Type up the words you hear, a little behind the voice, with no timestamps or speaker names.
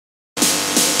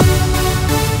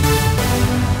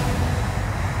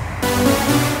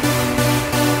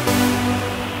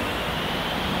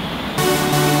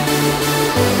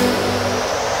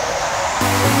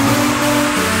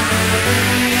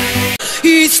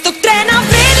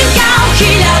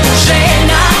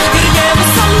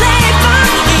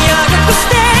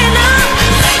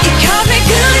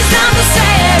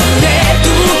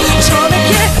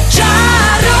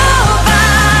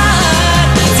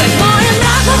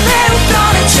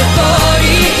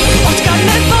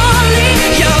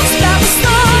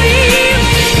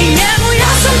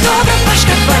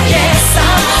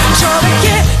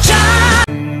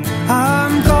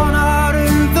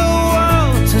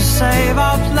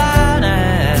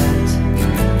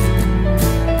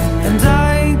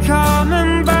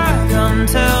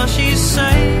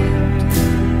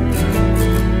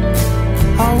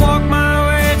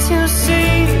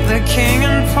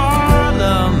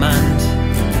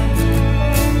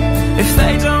If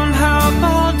they don't help,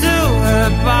 I'll do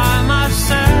it by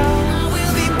myself. I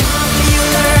will be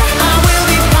popular, I will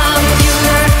be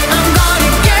popular, I'm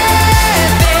gonna get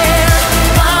there.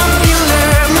 Popular,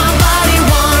 my body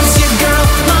wants you, girl,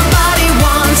 my body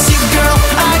wants you, girl.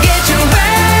 I get you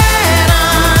when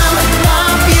I'm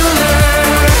popular.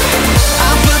 I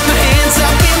put my hands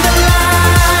up in the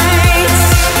lights,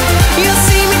 you'll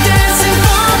see me dancing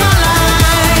for my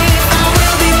life. I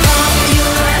will be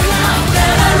popular. Love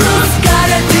Belarus, got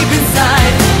it deep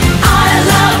inside. I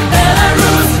love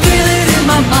Belarus, feel it in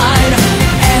my mind.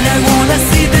 And I wanna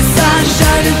see the sun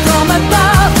shining from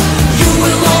above. You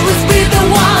will always be the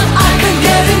one, I can't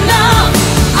get enough.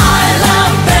 I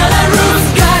love Belarus,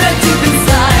 got it deep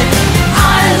inside.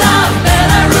 I love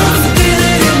Belarus, feel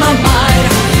it in my mind.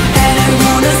 And I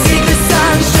wanna see the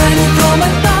sun shining from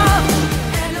above.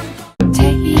 And I'm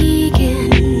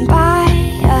taken by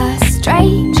a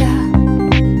stranger.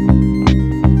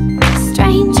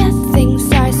 Stranger things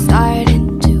are starting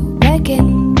to begin.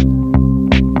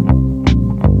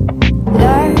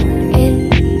 Lure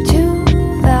into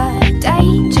the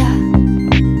danger.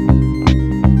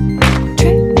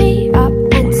 Trip me up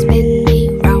and spin me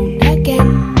round again.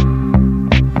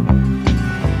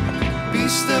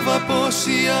 Πίστευα πως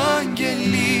οι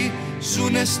άγγελοι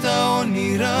ζουνε στα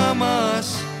όνειρά μας.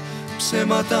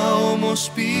 Ψέματα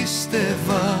όμως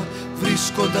πίστευα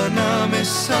βρίσκονταν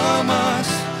άμεσά μας.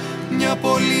 Μια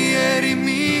πολύ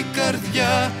έρημη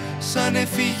καρδιά σαν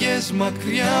έφυγες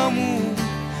μακριά μου.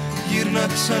 Γύρνα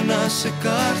ξανά σε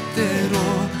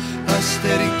κάρτερο,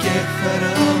 αστέρι και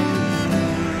χαρά μου.